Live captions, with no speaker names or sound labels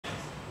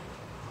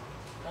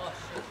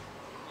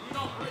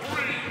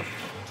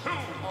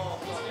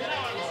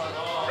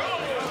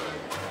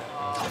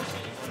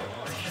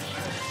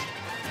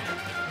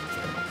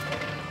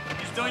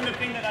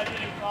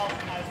Just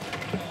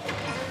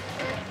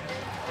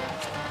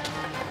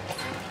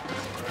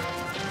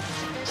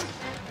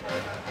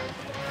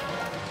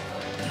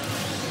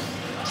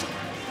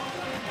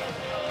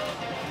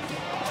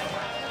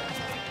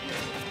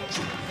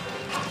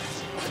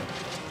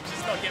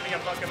not giving a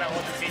fuck about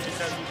what the teacher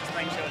says, we're just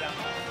playing Showdown.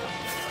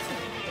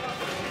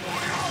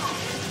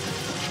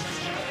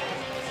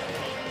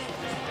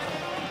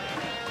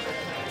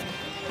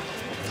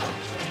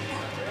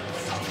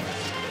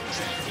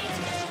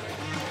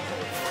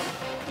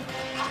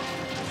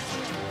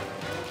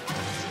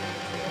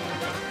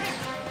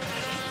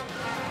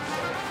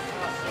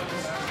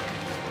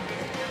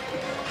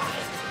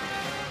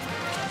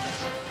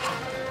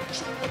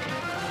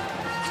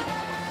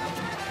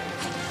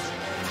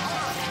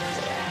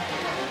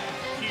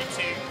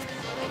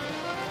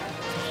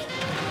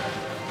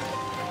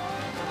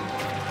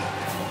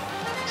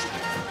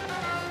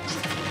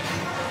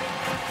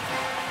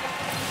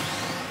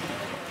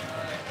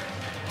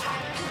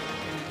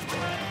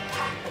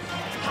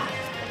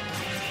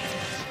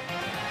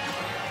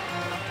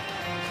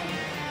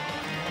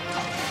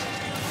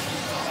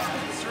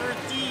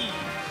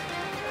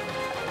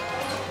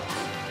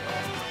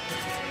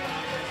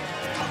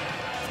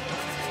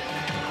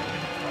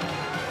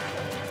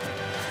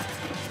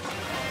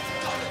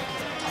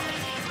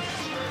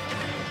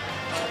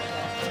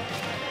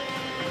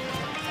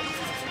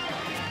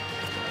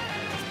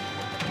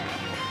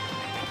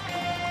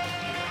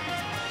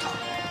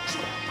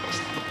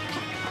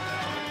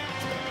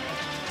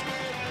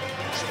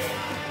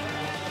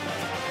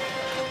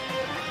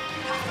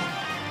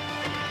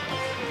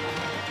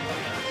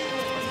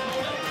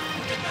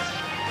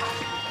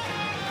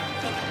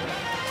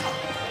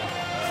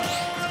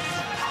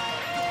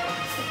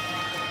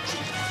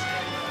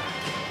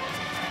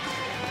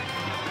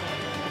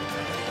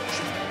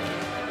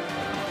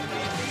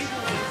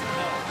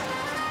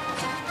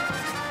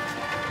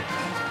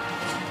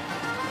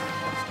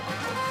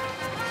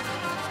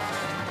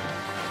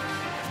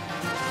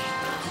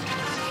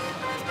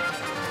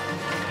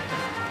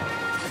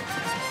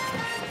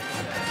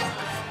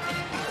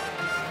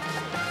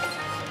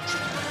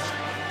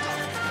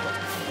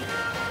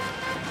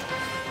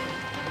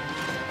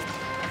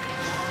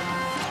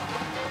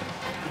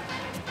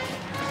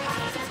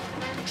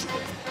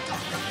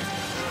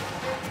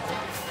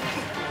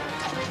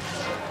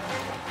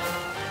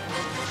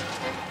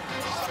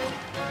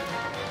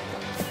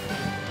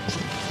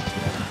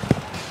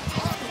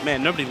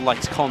 Man, nobody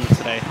likes comms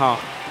today, huh?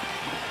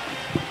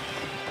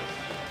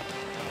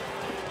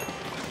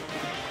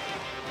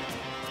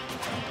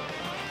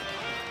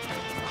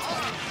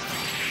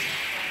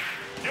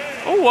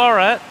 Oh,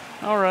 alright,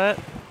 alright.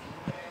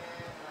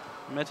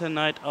 Meta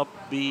Knight up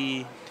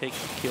B, take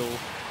the kill.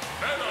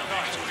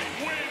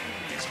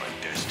 It's my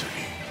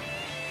destiny.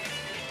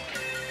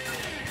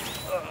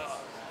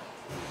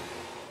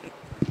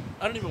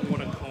 I don't even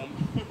want to comb.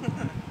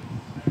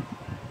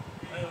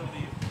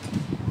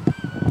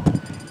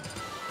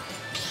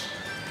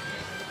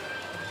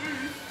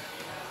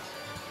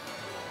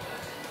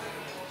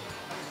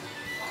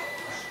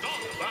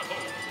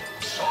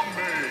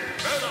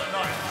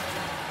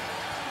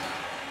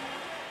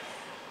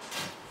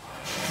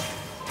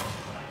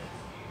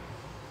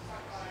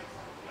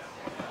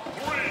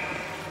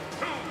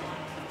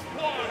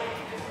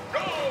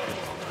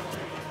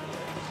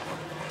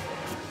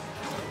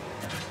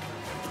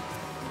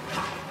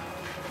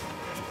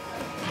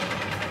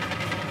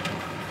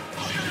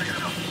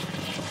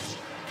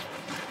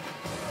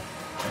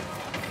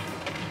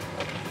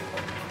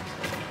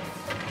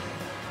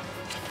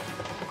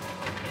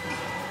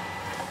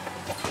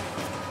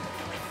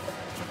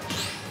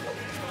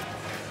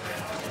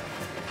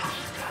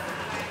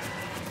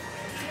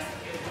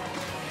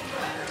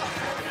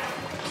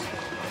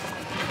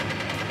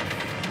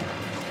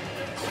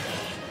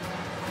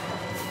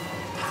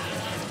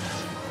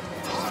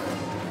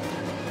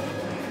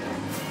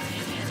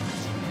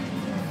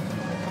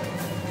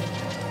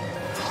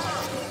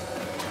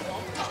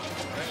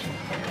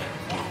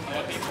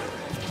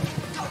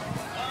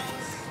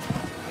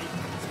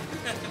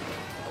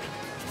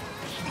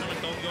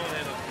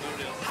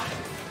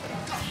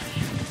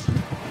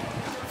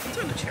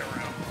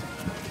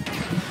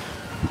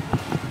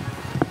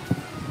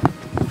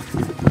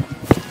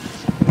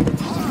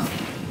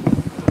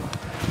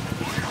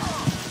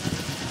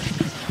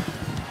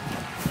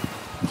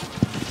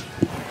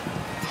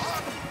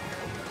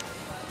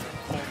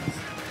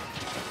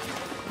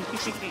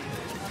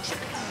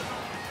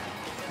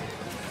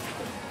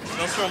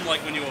 That's from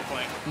like when you were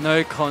playing.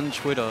 No con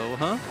Twitter,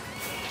 huh?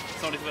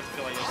 Somebody's supposed to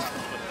feel like this.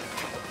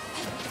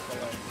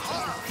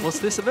 What's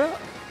this about?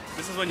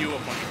 This is when you were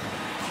playing.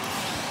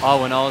 Oh,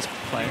 when I was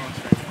playing.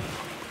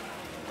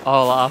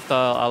 Oh, after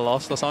I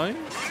lost or something?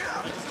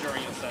 Like just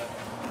during your set.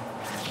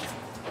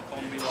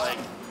 I'll be like,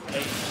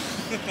 hey.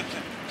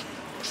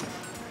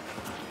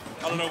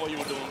 I don't know what you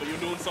were doing, but you were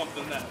doing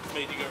something that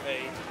made you go,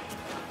 hey.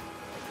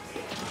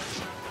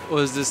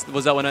 Was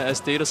that when I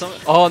SD'd or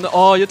something? Oh, no,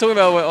 oh, you're talking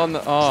about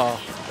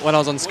when I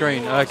was on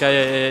screen.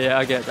 Okay, yeah,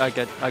 I get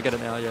it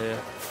now. Yeah.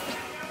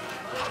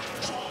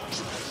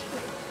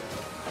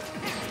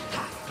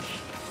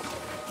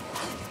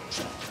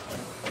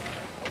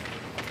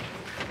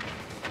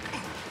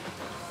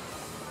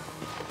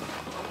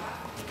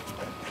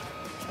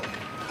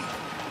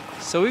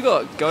 So we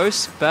got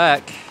Ghost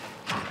back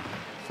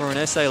for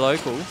an SA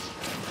local.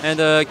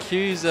 And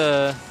Q's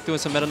doing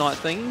some Meta Knight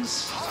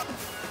things.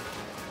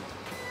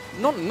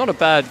 Not a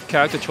bad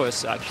character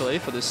choice, actually,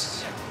 for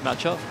this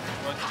matchup.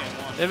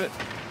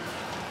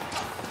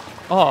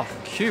 Oh,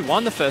 Q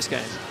won the first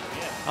game.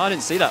 I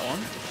didn't see that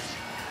one.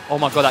 Oh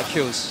my god, that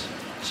kills.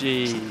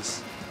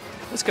 Jeez.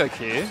 Let's go,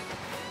 Q.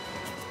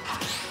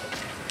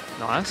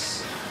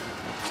 Nice.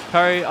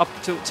 Parry up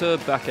tilt to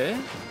back air.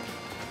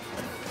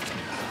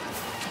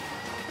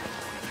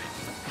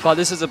 But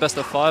this is a best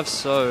of 5,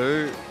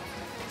 so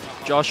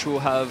Josh will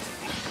have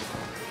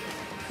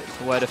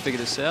a way to figure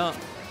this out.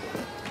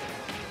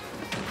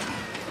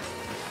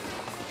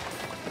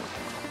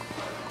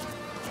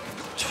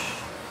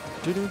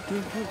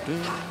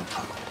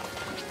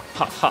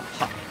 Ha ha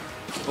ha.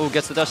 Oh,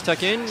 gets the dash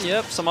attack in.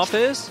 Yep, some up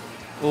airs.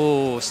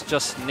 Oh,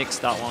 just nicks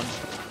that one.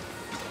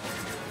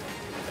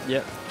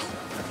 Yep.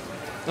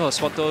 Oh,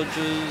 swat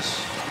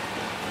dodges.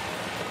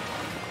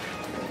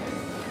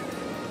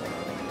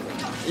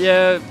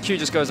 Yeah, Q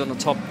just goes on the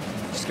top.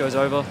 Just goes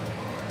over.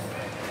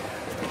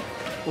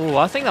 Oh,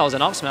 I think that was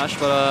an up smash,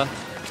 but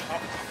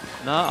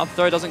nah, up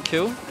throw doesn't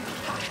kill.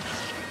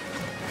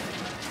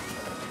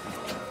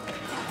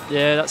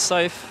 Yeah, that's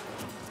safe.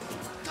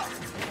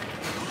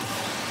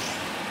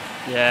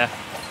 Yeah,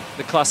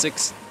 the classic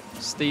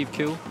Steve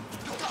kill.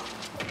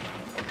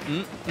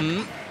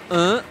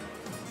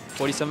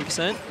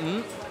 47%.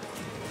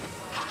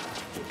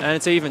 And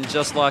it's even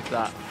just like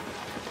that.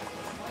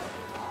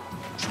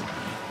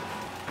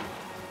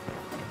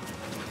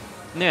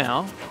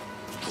 Now,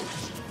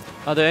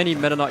 are there any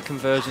Meta Knight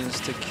conversions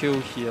to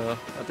kill here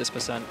at this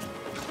percent?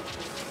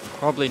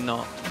 Probably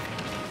not.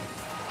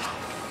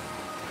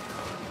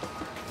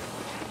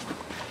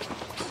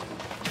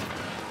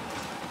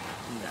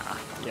 Nah,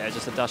 yeah,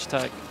 just a dash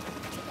attack.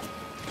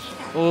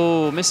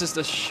 Oh, misses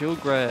the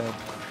shield grab.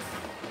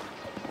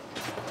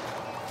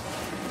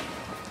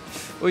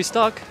 Oh, he's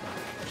stuck.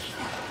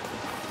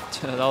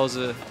 That was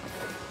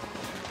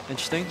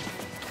interesting.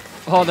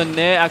 Oh, the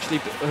Nair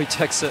actually, he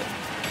takes it.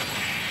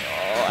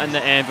 Oh, and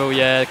the anvil,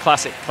 yeah,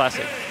 classic.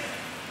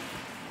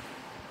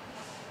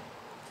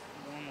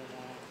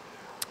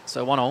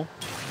 So 1-0.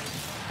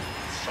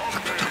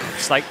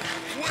 Slake.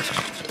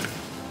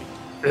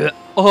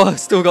 Oh,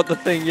 still got the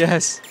thing,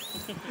 yes.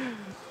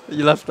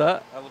 You left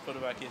that? I will put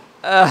it back in.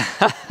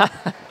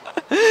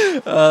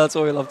 That's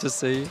what we love to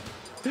see.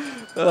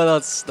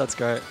 That's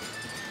great.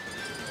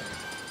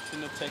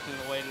 Shouldn't have taken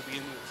it away to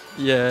begin with.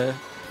 Yeah.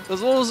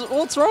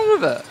 What's wrong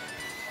with it?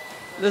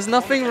 There's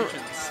nothing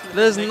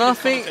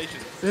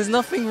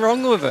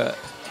wrong with it.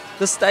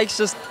 The stake's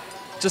just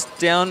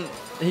down.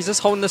 He's just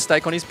holding the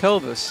stake on his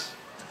pelvis.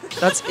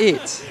 That's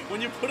it.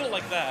 When you put it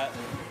like that,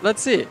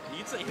 that's it.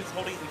 You'd say he's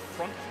holding it in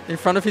front. In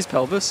front of his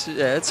pelvis?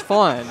 Yeah, it's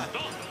fine.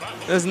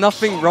 There's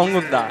nothing wrong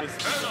with that.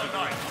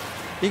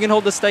 He can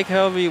hold the stake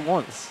however he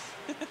wants.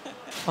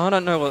 I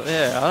don't know what.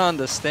 Yeah, I don't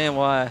understand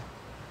why.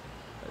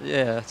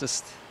 Yeah,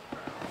 just.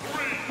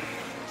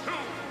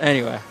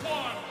 Anyway.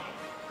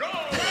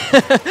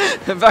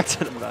 Back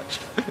to the match.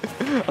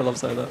 I love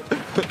saying that.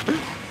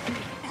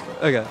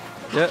 Okay.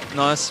 Yep,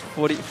 nice.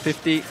 40,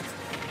 50.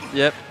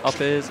 Yep, up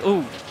airs.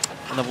 Ooh,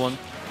 another one.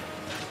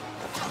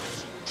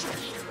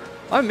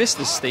 I miss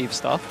this Steve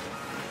stuff.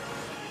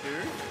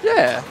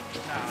 Yeah.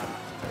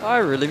 I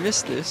really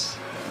miss this.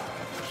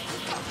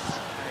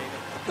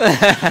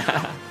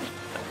 I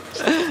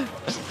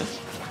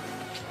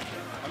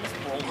miss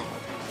Brawler.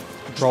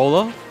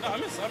 Brawler? No, I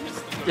miss the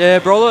Yeah,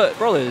 Brawler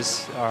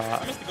is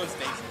alright. I miss the Ghost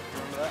Daisy.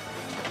 Remember that?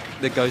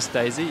 The Ghost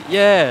Daisy?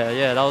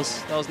 Yeah, that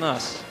was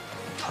nice.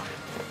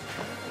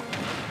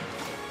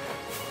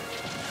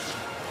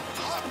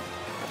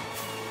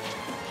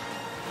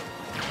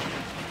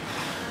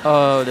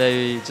 Oh,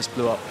 they just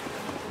blew up.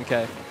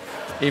 Okay.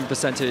 Even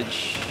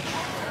percentage.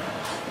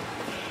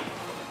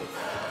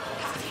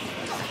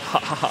 Ha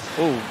ha ha.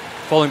 Oh,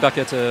 falling back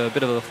at a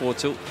bit of a forward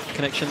tilt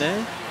connection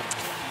there.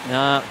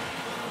 Nah.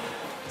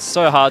 It's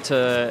so hard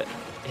to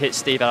hit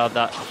Steve out of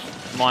that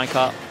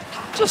minecart.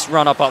 Just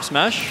run up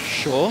smash,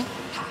 sure.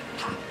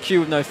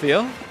 Q with no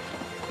fear.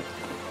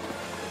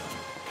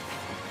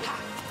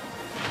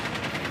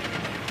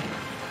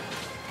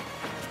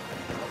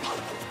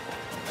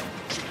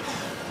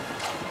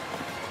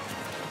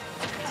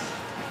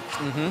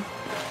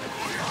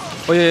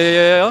 Oh,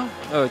 yeah.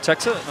 Oh,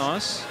 attacks it.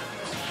 Nice.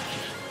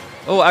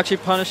 Oh, actually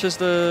punishes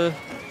the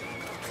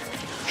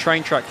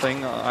train track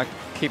thing. I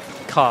keep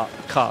cart.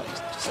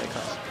 Just say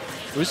cart.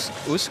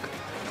 Usk.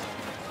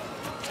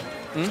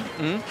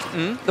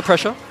 The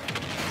pressure.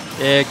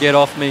 Yeah, get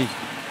off me.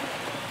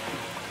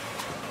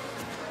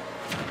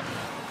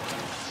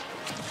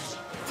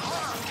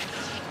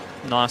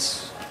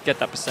 Nice. Get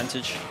that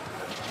percentage.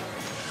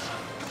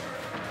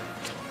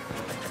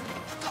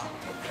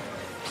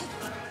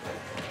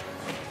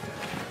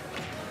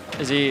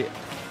 Is he...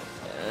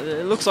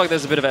 it looks like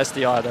there's a bit of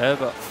SDI there,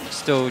 but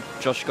still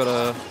Josh got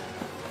a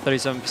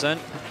 37%.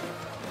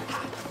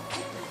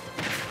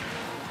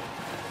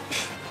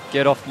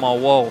 Get off my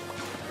wall.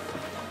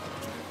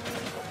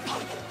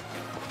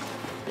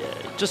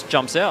 just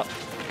jumps out.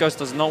 Ghost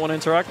does not want to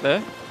interact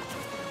there.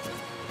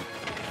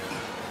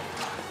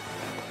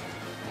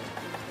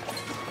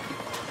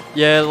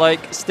 Yeah,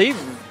 like, Steve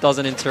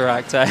doesn't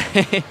interact, eh?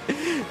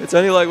 It's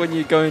only like when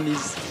you go in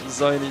his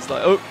zone, he's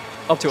like, oh,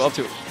 up to it, up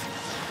to it.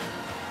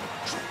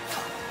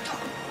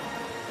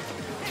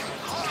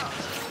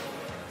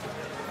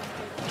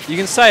 You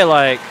can say,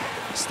 like,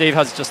 Steve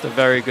has just a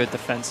very good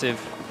defensive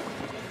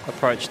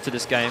approach to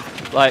this game.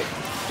 Like,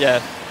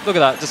 yeah, look at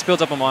that. Just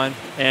builds up a mine.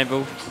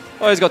 Anvil.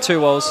 Oh, he's got 2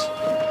 walls.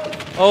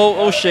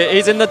 Oh shit.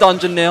 He's in the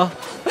dungeon now.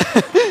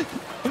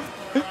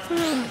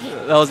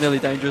 That was nearly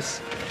dangerous.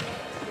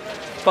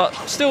 But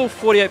still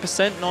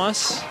 48%.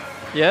 Nice.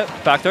 Yeah,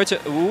 back throw to...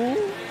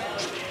 Ooh.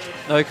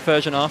 No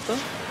conversion after.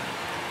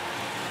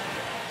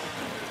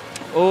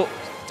 Oh,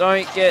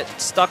 don't get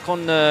stuck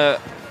on the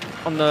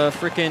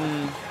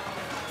freaking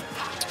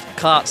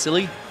cart,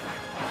 silly.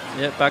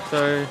 Yeah, back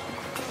throw.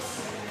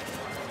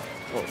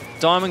 Oh,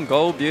 diamond,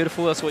 gold,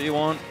 beautiful. That's what you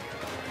want.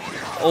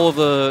 All of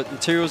the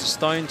materials are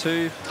stone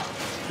too.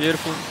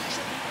 Beautiful.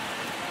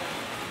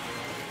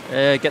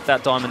 Yeah, get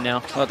that diamond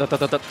now.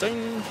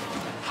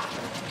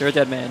 You're a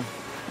dead man.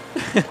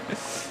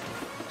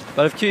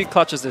 But if Q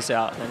clutches this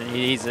out, then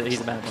he's a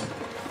bad man.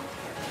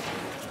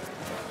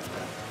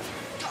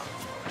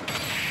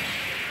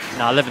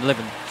 Nah,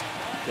 11.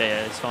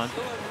 Yeah, it's fine.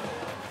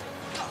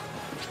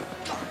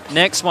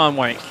 Next one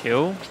won't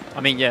kill.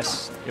 I mean,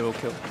 yes, it will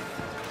kill.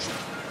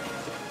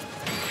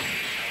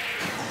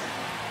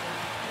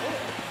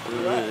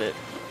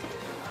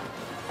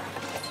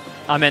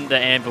 I meant the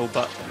anvil,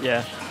 but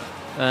yeah.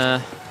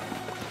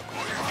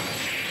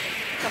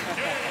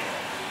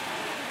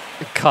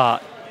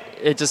 Cart.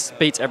 It just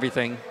beats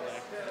everything.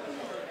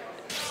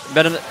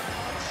 Better than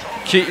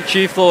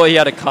Q floor, he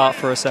had a cart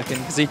for a second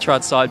because he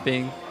tried side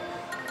being.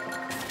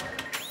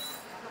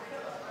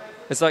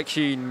 It's like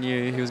Q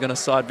knew he was going to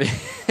side B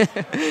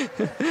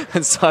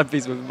and side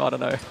B's with him, I don't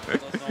know.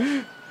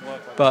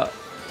 But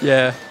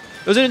yeah,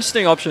 it was an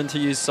interesting option to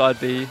use side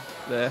B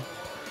there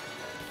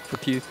for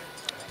Q.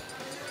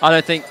 I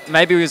don't think,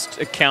 maybe it was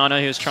a counter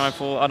he was trying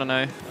for, I don't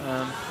know.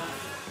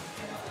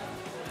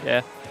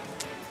 Yeah.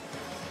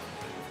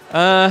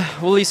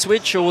 Will he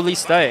switch or will he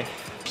stay?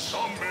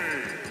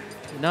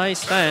 No, he's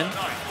staying.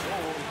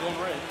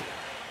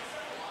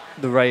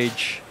 The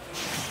rage.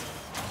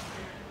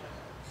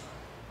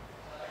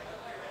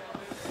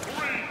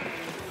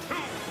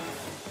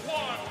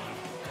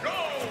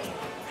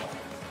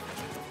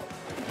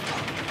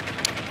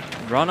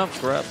 Run up,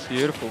 grab,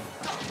 beautiful.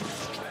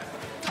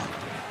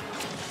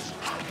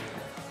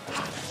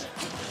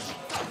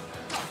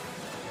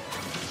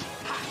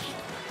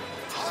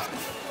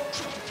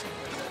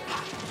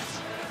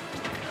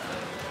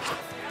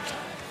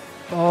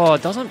 Oh,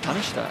 it doesn't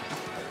punish that.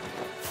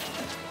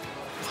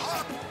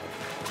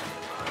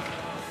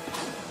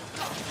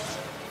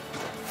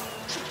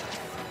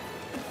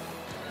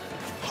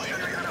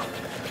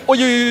 Oh,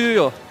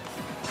 yeah.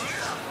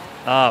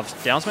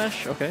 Down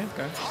smash? Okay.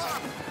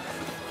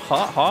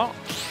 Hot.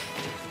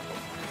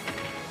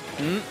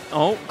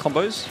 Oh,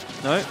 combos.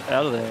 No,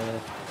 out of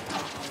there.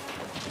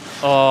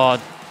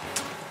 Oh,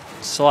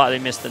 slightly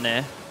missed the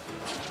nair.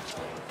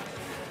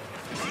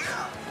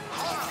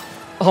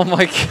 Oh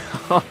my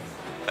god.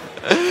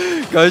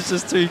 Guy's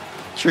just too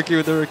tricky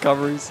with the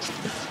recoveries.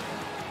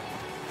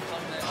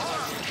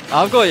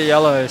 I've got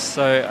yellow,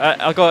 so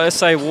I've got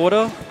SA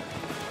water.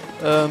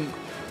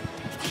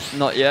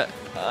 Not yet.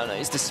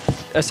 No,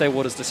 SA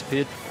water's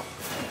disappeared.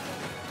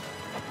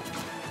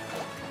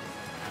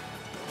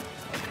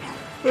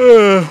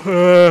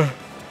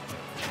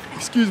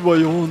 Excuse my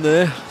yawn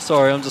there.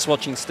 Sorry, I'm just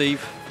watching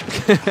Steve.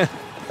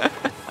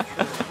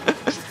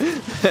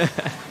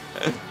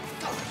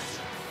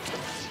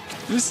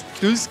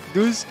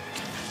 Goose.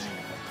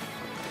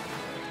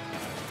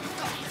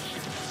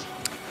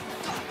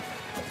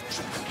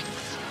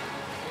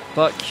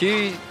 But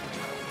Q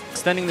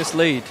extending this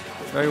lead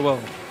very well.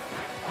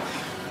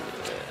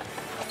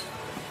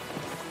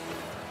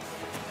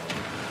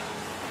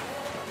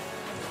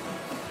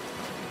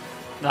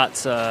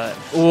 That's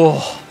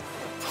oh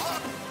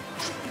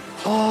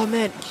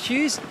man,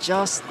 Q's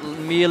just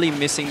merely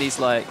missing these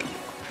like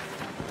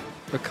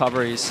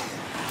recoveries.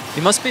 He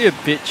must be a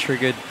bit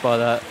triggered by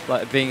that,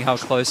 like being how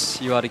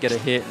close you are to get a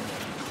hit.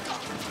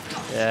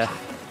 Yeah.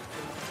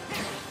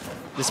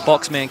 This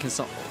box man can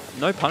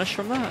no punish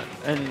from that,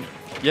 and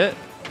yeah,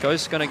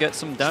 Ghost's gonna get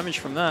some damage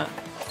from that.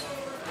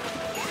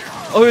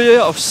 Oh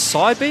yeah, oh,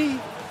 side B?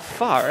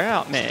 Far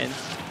out, man.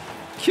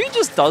 Q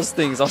just does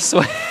things, I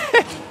swear.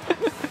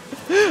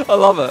 I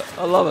love it.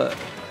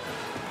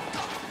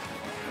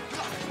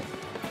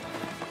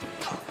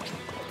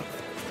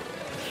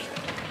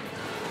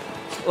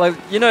 Like,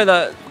 you know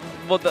that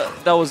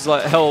that was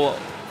like hell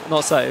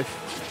not safe.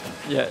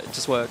 Yeah, it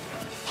just worked.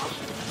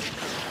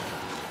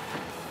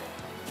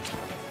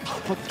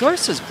 But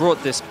Ghost has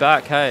brought this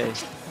back, hey.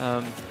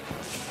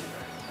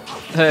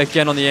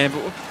 Again on the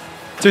anvil.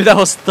 Dude, that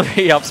was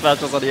 3 up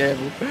smashes on the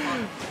anvil.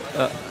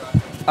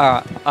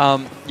 Alright,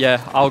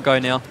 yeah, I'll go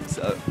now.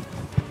 So.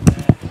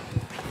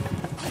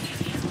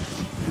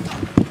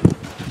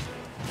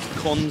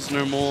 cons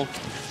no more.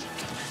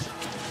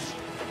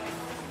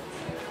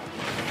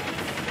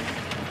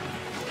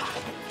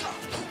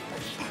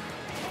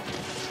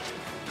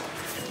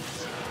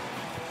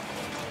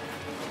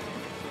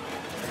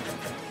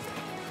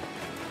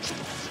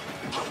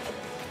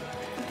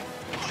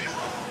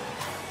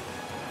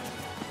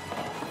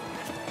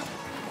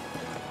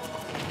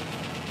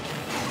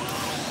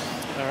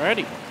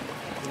 Alrighty.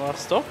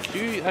 Last stop.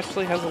 Q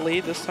actually has a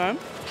lead this time.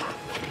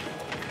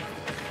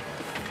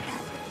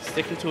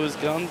 Sticking to his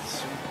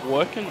guns,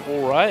 working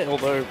alright,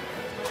 although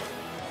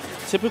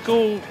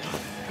typical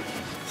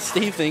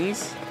Steve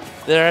things,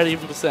 they're at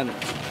even%.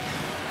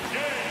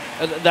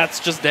 That's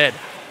just dead.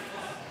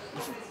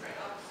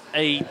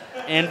 A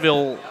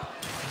anvil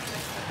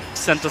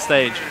center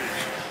stage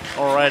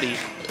already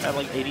at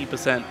like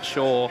 80%,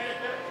 sure.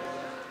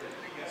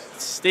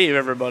 Steve,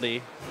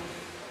 everybody.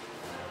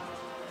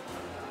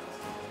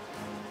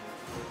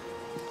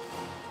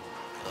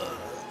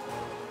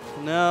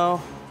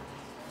 No.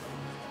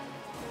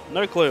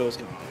 No clue what's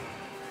going on.